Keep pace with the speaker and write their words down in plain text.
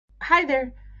Hi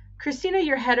there, Christina,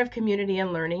 your head of community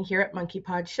and learning here at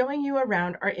MonkeyPod, showing you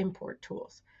around our import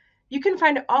tools. You can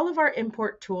find all of our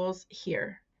import tools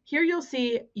here. Here you'll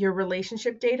see your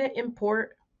relationship data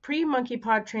import,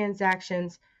 pre-MonkeyPod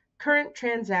transactions, current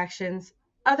transactions,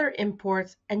 other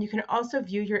imports, and you can also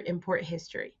view your import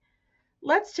history.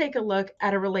 Let's take a look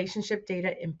at a relationship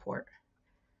data import.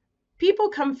 People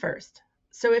come first.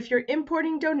 So if you're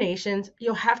importing donations,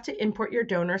 you'll have to import your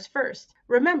donors first.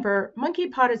 Remember,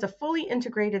 MonkeyPod is a fully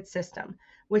integrated system,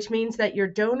 which means that your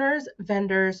donors,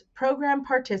 vendors, program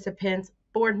participants,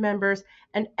 board members,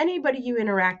 and anybody you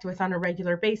interact with on a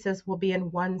regular basis will be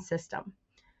in one system.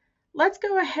 Let's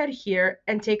go ahead here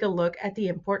and take a look at the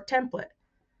import template.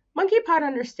 MonkeyPod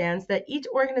understands that each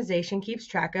organization keeps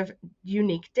track of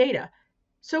unique data,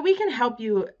 so we can help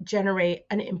you generate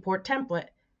an import template.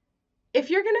 If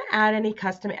you're going to add any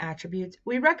custom attributes,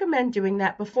 we recommend doing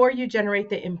that before you generate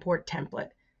the import template.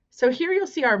 So here you'll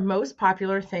see our most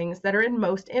popular things that are in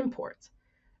most imports.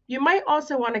 You might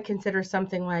also want to consider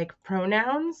something like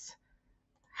pronouns,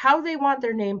 how they want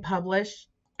their name published,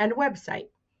 and website.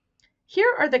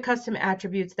 Here are the custom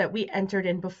attributes that we entered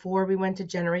in before we went to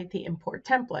generate the import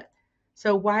template.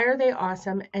 So why are they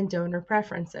awesome and donor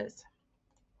preferences.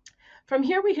 From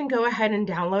here we can go ahead and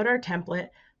download our template,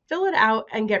 fill it out,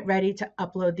 and get ready to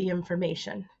upload the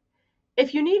information.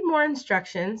 If you need more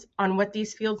instructions on what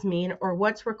these fields mean or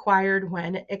what's required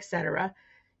when, etc.,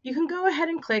 you can go ahead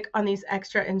and click on these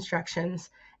extra instructions,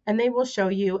 and they will show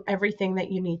you everything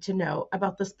that you need to know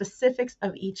about the specifics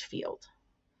of each field.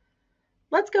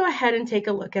 Let's go ahead and take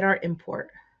a look at our import.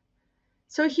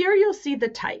 So here you'll see the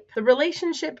type. The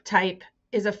relationship type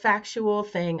is a factual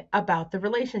thing about the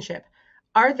relationship.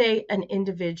 Are they an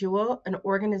individual, an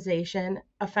organization,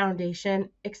 a foundation,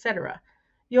 etc.?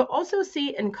 You'll also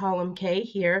see in column K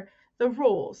here the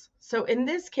rules. So in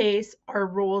this case, our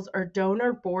rules are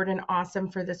donor, board, and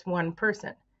awesome for this one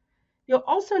person. You'll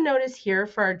also notice here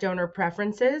for our donor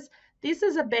preferences, this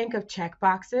is a bank of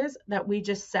checkboxes that we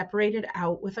just separated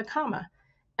out with a comma.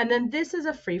 And then this is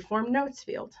a freeform notes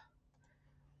field.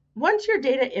 Once your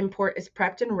data import is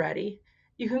prepped and ready,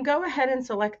 you can go ahead and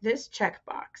select this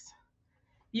checkbox.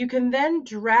 You can then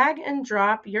drag and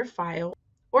drop your file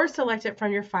or select it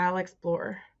from your File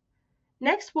Explorer.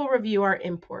 Next, we'll review our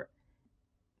import.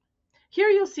 Here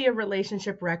you'll see a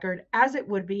relationship record as it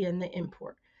would be in the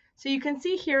import. So you can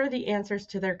see here are the answers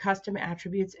to their custom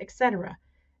attributes, etc.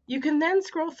 You can then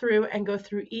scroll through and go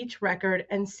through each record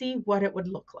and see what it would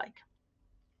look like.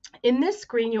 In this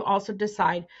screen, you also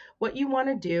decide what you want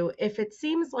to do if it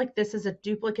seems like this is a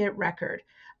duplicate record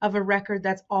of a record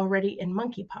that's already in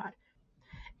MonkeyPod.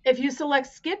 If you select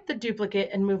skip the duplicate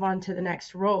and move on to the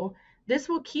next row, this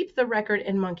will keep the record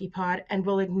in MonkeyPod and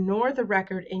will ignore the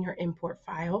record in your import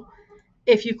file.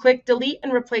 If you click delete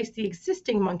and replace the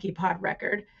existing MonkeyPod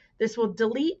record, this will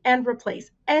delete and replace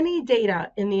any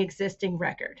data in the existing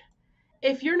record.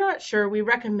 If you're not sure, we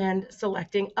recommend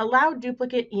selecting allow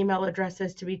duplicate email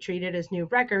addresses to be treated as new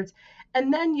records,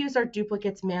 and then use our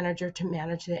duplicates manager to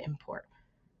manage the import.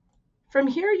 From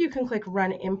here, you can click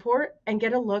Run Import and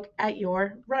get a look at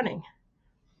your running.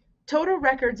 Total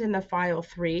records in the file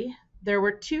 3. There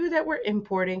were 2 that we're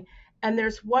importing, and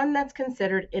there's 1 that's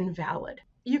considered invalid.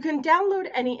 You can download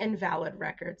any invalid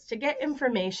records to get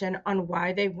information on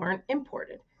why they weren't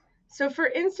imported. So for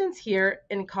instance, here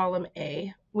in column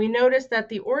A, we notice that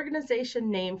the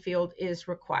organization name field is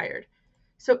required.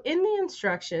 So in the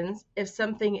instructions, if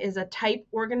something is a type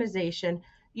organization,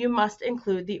 you must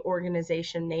include the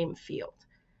organization name field.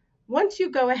 Once you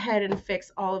go ahead and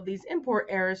fix all of these import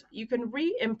errors, you can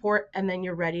re-import and then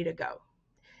you're ready to go.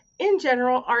 In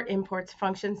general, our imports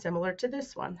function similar to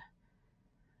this one.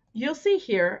 You'll see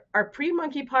here our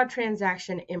pre-MonkeyPod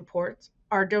transaction imports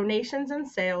are donations and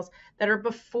sales that are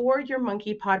before your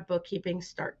MonkeyPod bookkeeping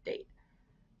start date.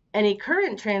 Any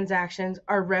current transactions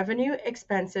are revenue,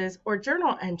 expenses, or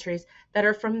journal entries that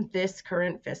are from this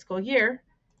current fiscal year.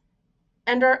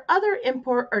 And our other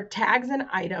import are tags and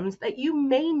items that you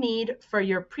may need for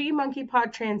your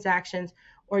pre-MonkeyPod transactions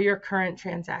or your current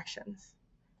transactions.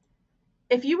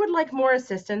 If you would like more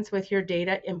assistance with your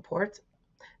data imports,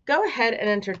 go ahead and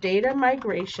enter data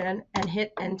migration and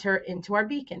hit enter into our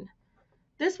beacon.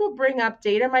 This will bring up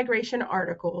data migration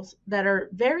articles that are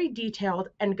very detailed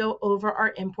and go over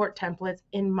our import templates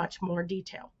in much more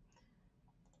detail.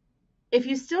 If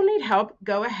you still need help,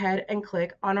 go ahead and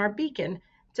click on our beacon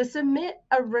to submit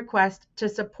a request to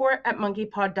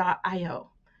support@monkeypod.io.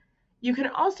 You can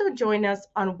also join us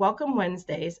on Welcome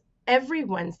Wednesdays every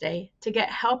Wednesday to get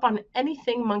help on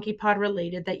anything MonkeyPod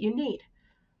related that you need.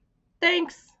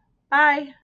 Thanks.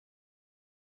 Bye.